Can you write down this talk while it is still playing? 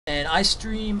I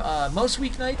stream most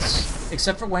weeknights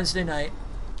except for Wednesday night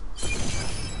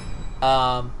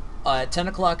at 10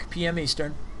 o'clock p.m.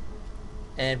 Eastern.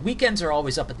 And weekends are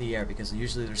always up in the air because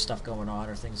usually there's stuff going on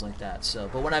or things like that. So,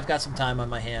 but when I've got some time on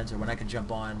my hands or when I can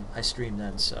jump on, I stream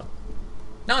then. So,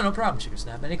 no problem, Sugar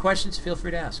Snap. Any questions? Feel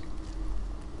free to ask.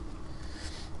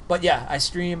 But yeah, I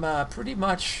stream pretty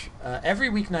much every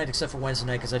weeknight except for Wednesday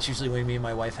night because that's usually when me and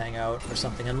my wife hang out or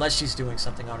something, unless she's doing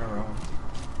something on her own.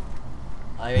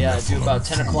 I do about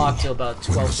 10 o'clock till about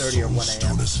 12:30 or 1 a.m.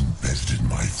 Stone is embedded in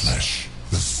my flesh.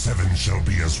 The seven shall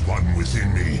be as one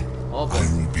within me. Oh, boy.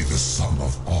 I will be the sum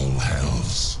of all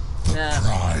hells. The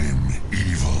prime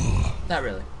evil. Not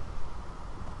really.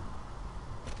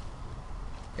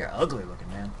 You're ugly looking,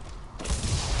 man.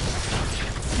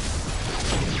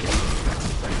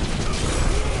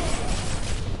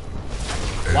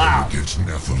 Wow. Arrogant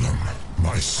Nephilim,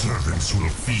 my servants will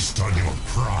feast on your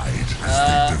pride as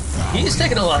they devour. He's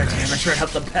taking a lot of flesh. damage right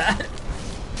off the bat.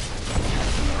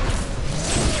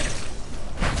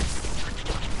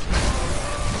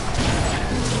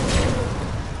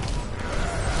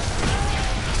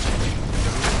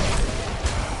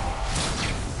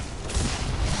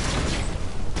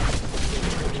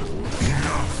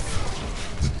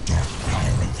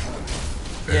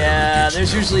 Yeah,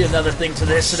 there's usually another thing to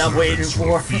this, and I'm waiting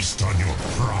for. Feast on your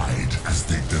pride as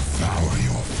they devour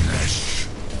your flesh.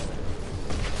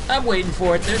 I'm waiting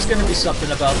for it. There's gonna be something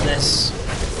about this.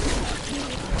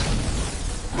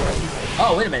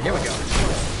 Oh, wait a minute. Here we go.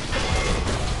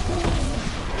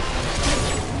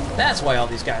 That's why all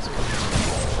these guys are coming.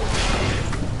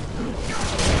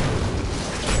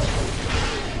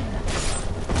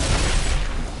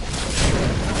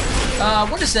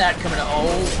 What is that coming out?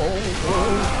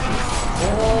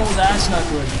 Oh, that's not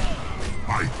good.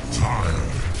 I tire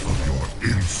of your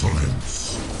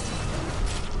insolence.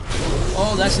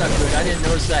 Oh, that's not good. I didn't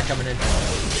notice that coming in.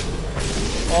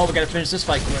 Oh, we gotta finish this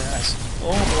fight quick.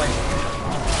 Oh, boy.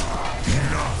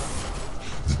 Enough.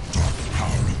 The dark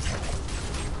power of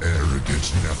arrogant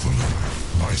Nephilim.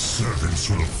 My servants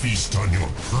will feast on your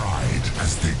pride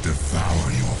as they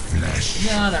devour your flesh.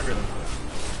 No, not really.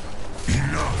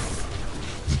 Enough.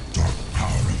 The dark power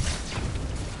of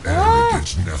arrogant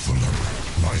Nephilim.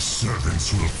 My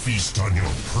servants will feast on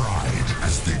your pride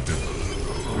as they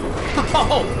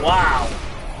Oh, wow.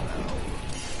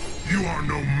 You are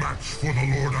no match for the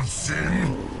Lord of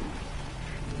Sin.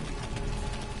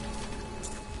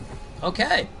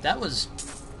 Okay, that was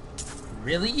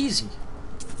really easy.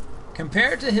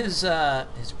 Compared to his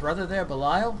brother there,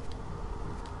 Belial,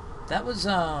 that was,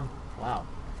 wow.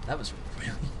 That was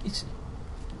really easy.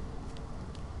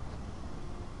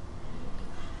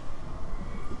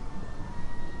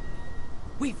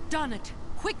 We've done it!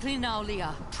 Quickly now,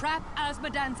 Leah. Trap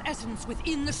Azmodan's essence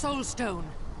within the Soul Stone.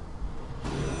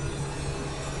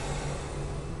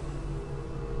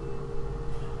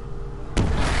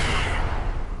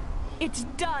 It's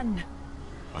done!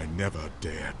 I never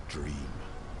dared dream.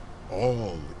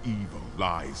 All evil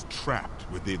lies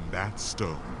trapped within that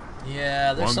stone.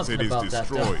 Yeah, there's Once something it is about that,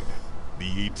 destroyed, though.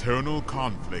 the eternal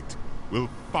conflict will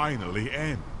finally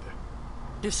end.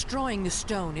 Destroying the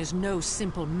stone is no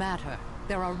simple matter.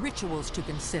 There are rituals to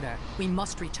consider. We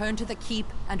must return to the keep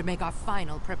and make our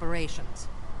final preparations.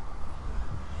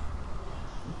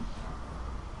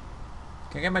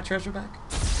 Can I get my treasure back?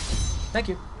 Thank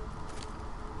you.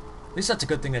 At least that's a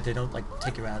good thing that they don't, like,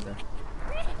 take you out of there.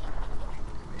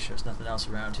 Make sure there's nothing else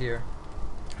around here.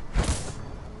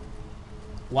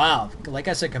 Wow. Like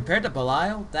I said, compared to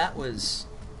Belial, that was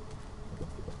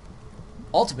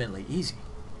ultimately easy.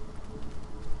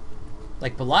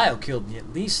 Like, Belial killed me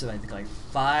at least, I think, like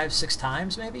 5-6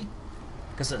 times, maybe?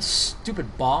 Because of the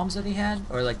stupid bombs that he had?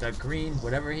 Or, like, the green,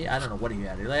 whatever I don't know what he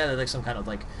had. He had, like, some kind of,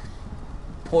 like,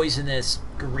 poisonous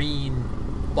green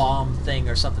bomb thing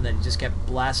or something that he just kept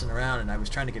blasting around, and I was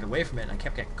trying to get away from it, and I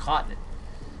kept getting caught in it.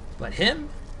 But him,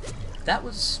 that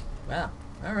was, wow.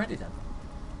 Alrighty then.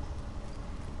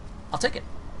 I'll take it.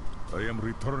 I am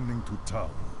returning to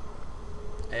town.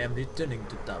 I am returning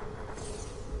to town.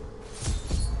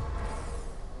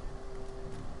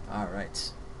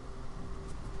 Alright.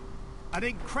 An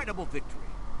incredible victory.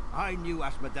 I knew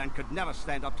Azmodan could never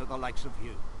stand up to the likes of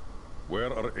you.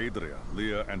 Where are Adria,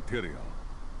 Leah, and Tyrion?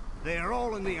 They're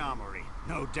all in the armory,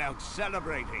 no doubt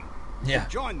celebrating. Yeah.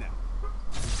 Join them.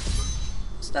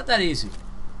 It's not that easy.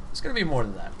 It's gonna be more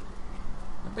than that.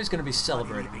 Nobody's gonna be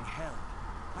celebrating. Big hell.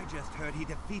 I just heard he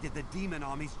defeated the demon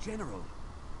army's general.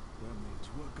 That means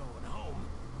we're going home.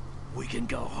 We can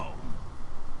go home.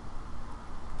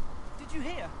 Did you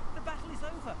hear? The battle is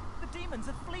over. The demons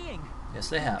are fleeing. Yes,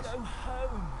 they have. Go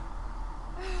home.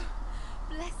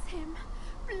 Bless him.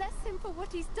 Bless him for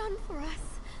what he's done for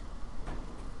us.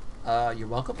 You're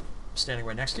welcome. I'm standing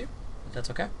right next to you, but that's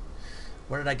okay.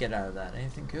 What did I get out of that?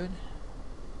 Anything good?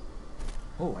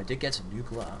 Oh, I did get some new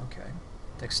glove. Okay.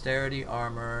 Dexterity,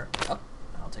 armor. Oh,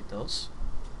 I'll take those.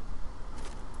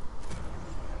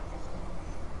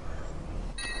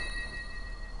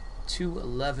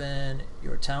 $211.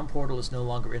 Your town portal is no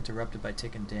longer interrupted by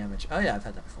taking damage. Oh yeah, I've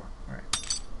had that before. Alright.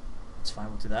 That's fine,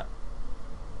 we'll do that.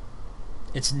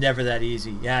 It's never that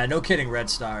easy. Yeah, no kidding, Red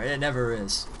Star. It never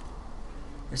is.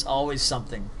 There's always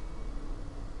something.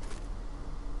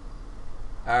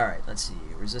 Alright, let's see.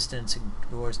 Resistance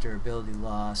ignores durability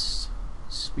lost.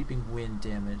 Sweeping wind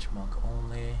damage, monk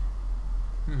only.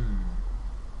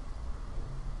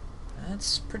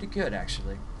 That's pretty good,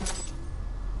 actually.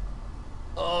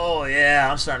 Oh, yeah,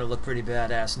 I'm starting to look pretty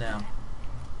badass now.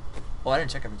 Oh, I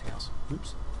didn't check everything else.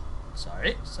 Oops.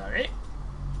 Sorry.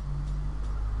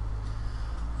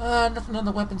 Nothing on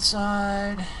the weapon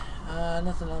side.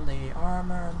 Nothing on the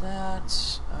armor and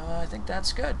that. I think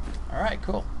that's good. Alright,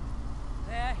 cool.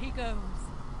 There he goes.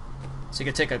 So you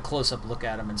can take a close-up look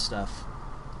at him and stuff.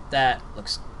 That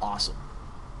looks awesome.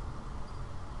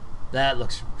 That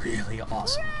looks really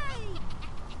awesome.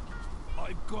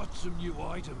 I've got some new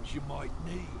items you might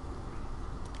need.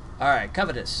 Alright,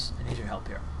 Covetous. I need your help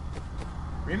here.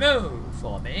 Remove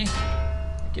for me.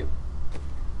 Thank you.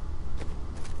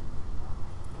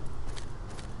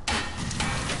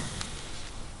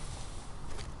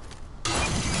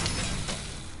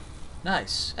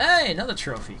 Nice. Hey, another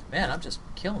trophy. Man, I'm just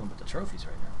killing them with the trophies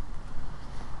right now.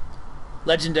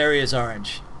 Legendary is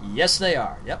orange. Yes, they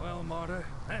are. Yep. Well, Martyr,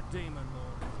 that demon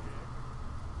lord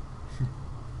is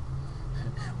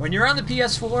When you're on the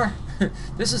PS4,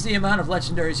 this is the amount of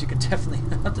legendaries you can definitely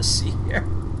have to see here.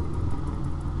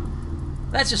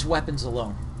 That's just weapons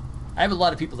alone. I have a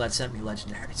lot of people that sent me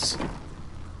legendaries.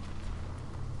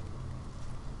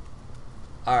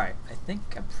 Alright, I think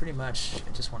I'm pretty much...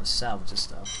 I just want to salvage this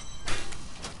stuff.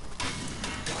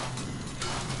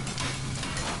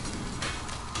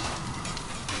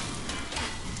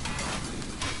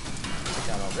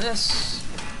 Take out all this.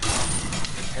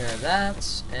 Repair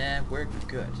that. And we're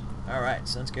good. Alright,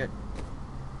 sounds good.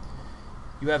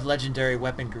 You have legendary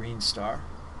weapon green star.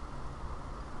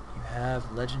 You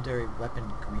have legendary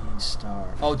weapon green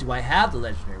star. Oh, do I have the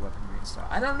legendary weapon green star?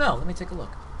 I don't know. Let me take a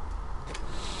look.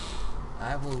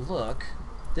 I will look.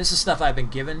 This is stuff I've been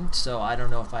given, so I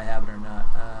don't know if I have it or not.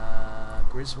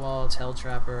 Griswold's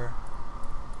Helltrapper.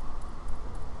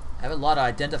 I have a lot of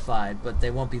identified, but they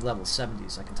won't be level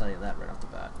 70s. I can tell you that right off the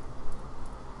bat.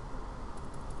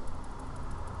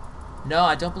 No,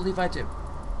 I don't believe I do.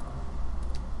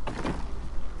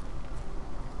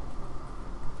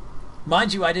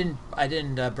 Mind you, I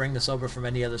didn't bring this over from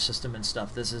any other system and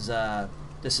stuff. This is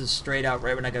straight out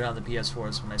right when I got on the PS4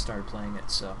 is when I started playing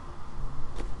it. So,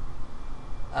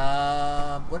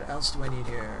 what else do I need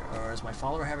here? Or does my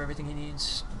follower have everything he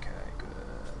needs? Okay, good.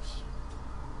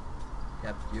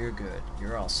 Yep, you're good.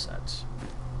 You're all set.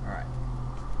 All right.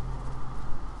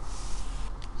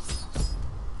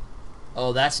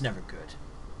 Oh, that's never good.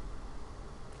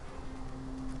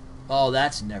 Oh,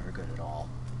 that's never good at all.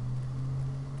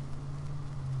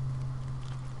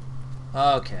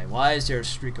 Okay, why is there a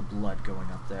streak of blood going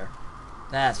up there?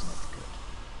 That's never good.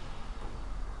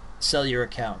 Sell your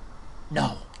account. No.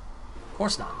 Of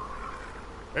course not.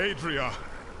 Adria,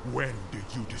 when did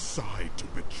you decide to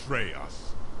betray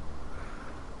us?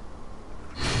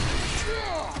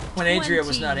 When Adria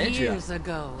was not 20 Adria. years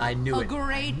ago, I knew it. A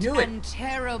great I knew it. and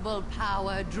terrible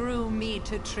power drew me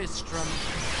to Tristram.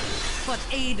 But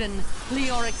Aiden,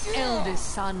 Leoric's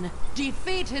eldest son,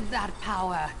 defeated that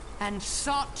power and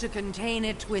sought to contain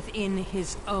it within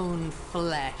his own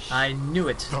flesh. I knew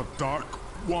it. The Dark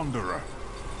Wanderer.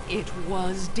 It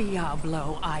was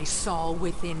Diablo I saw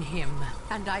within him,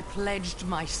 and I pledged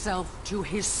myself to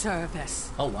his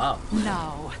service. Oh, wow.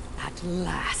 Now, at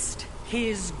last,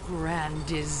 his grand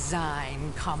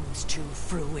design comes to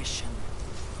fruition.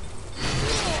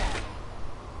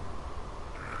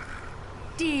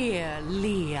 Dear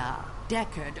Leah,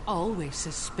 Deckard always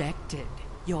suspected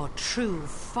your true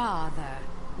father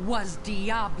was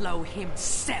Diablo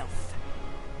himself.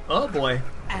 Oh, boy.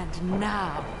 And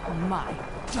now, my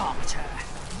daughter,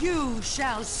 you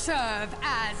shall serve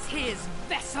as his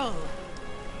vessel.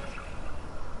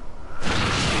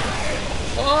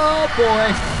 Oh,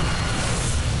 boy.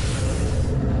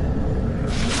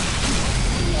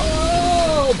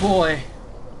 Oh, boy.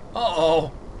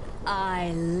 Uh-oh. I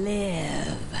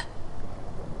live.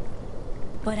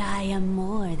 But I am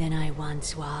more than I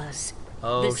once was.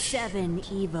 Oh, the 7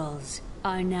 evils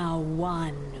are now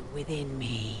one within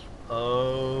me.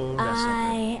 Oh, that's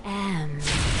I am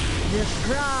the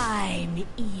prime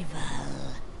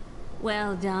evil.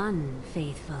 Well done,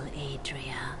 faithful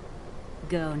Adria.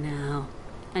 Go now,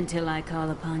 until I call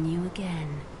upon you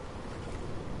again.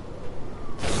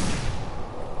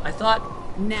 I thought...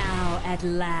 Now, at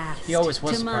last, he always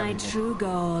was to my surprising. true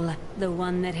goal, the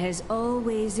one that has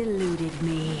always eluded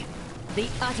me. The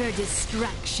utter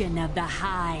destruction of the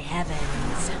high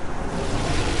heavens.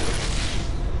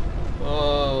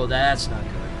 Oh, that's not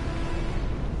good.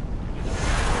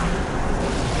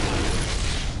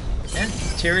 And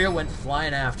Tyria went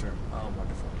flying after him. Oh,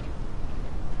 wonderful.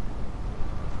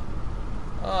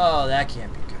 Oh, that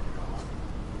can't be good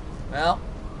at all. Well,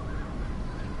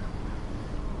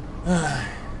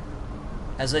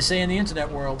 as they say in the internet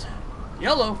world,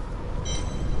 YOLO!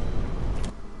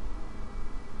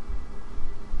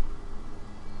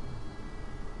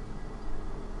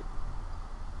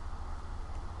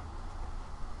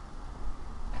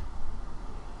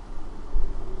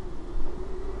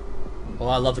 Oh,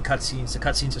 I love the cutscenes. The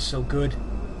cutscenes are so good.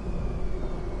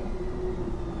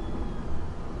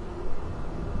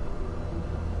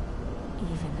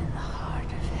 Even in the heart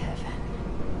of heaven,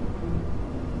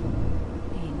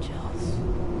 angels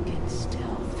can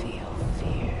still feel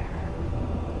fear.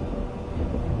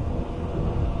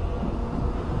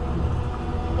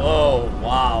 Oh,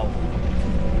 wow.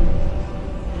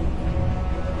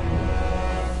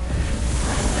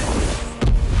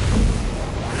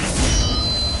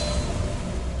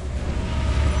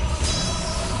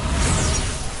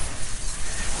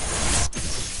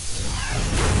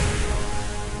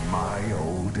 My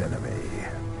old enemy.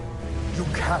 You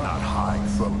cannot hide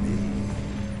from me,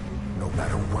 no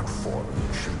matter what form you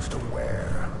choose to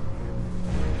wear.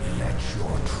 Let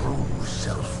your true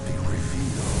self be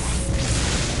revealed.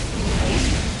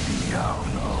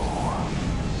 Diablo.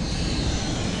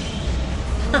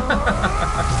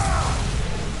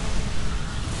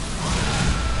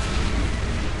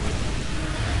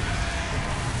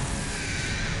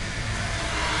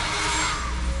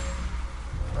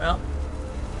 Well,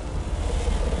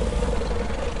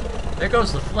 there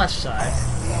goes the flesh side.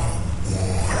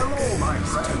 Hello, my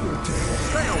friend.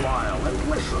 Stay a while and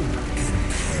listen.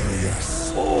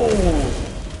 Imperious. Oh!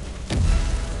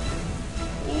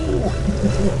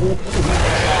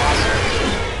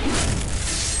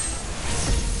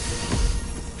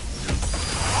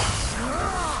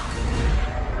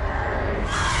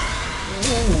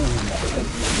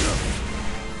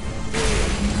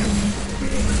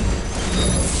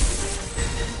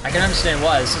 I can understand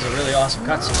why this is a really awesome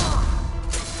cutscene.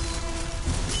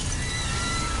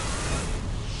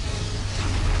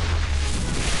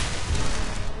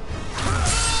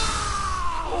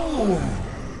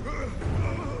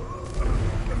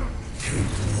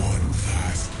 Take one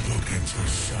last look at your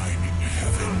shining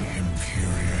heaven,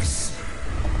 Imperious.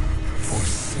 For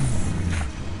soon,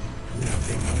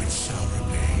 nothing of it shall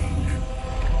remain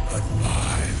but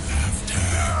my laughter.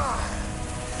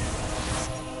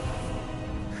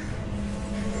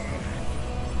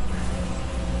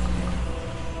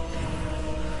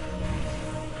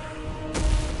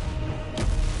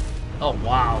 Oh,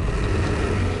 wow.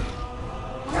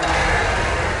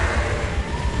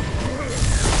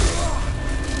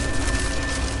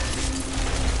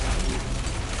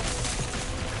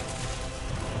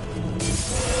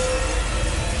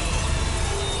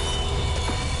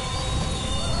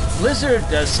 Blizzard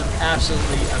does some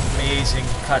absolutely amazing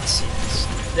cutscenes.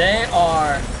 They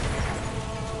are,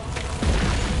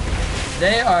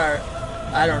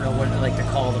 I don't know what I like to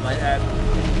call them. I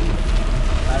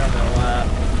don't know,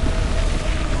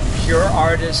 pure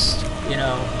artists, you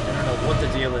know, I don't know what the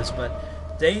deal is, but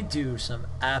they do some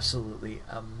absolutely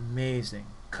amazing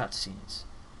cutscenes.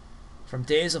 From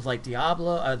days of like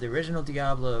Diablo, the original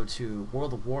Diablo, to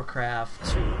World of Warcraft,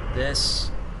 to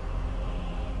this.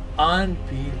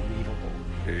 Unbelievable.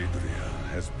 Adria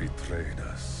has betrayed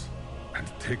us and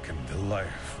taken the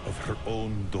life of her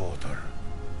own daughter.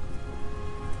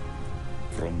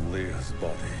 From Leah's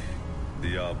body,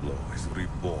 Diablo is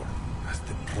reborn as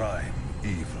the prime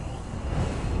evil.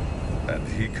 And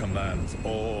he commands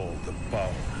all the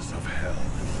powers of hell.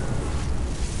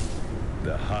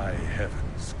 The high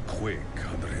heavens quake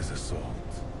under his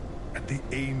assault, and the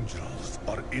angels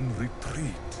are in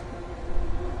retreat.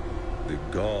 The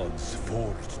gods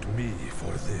forged me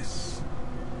for this.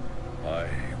 I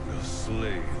will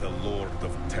slay the Lord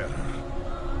of Terror.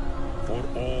 For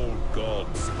all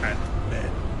gods and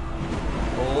men.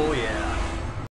 Oh yeah.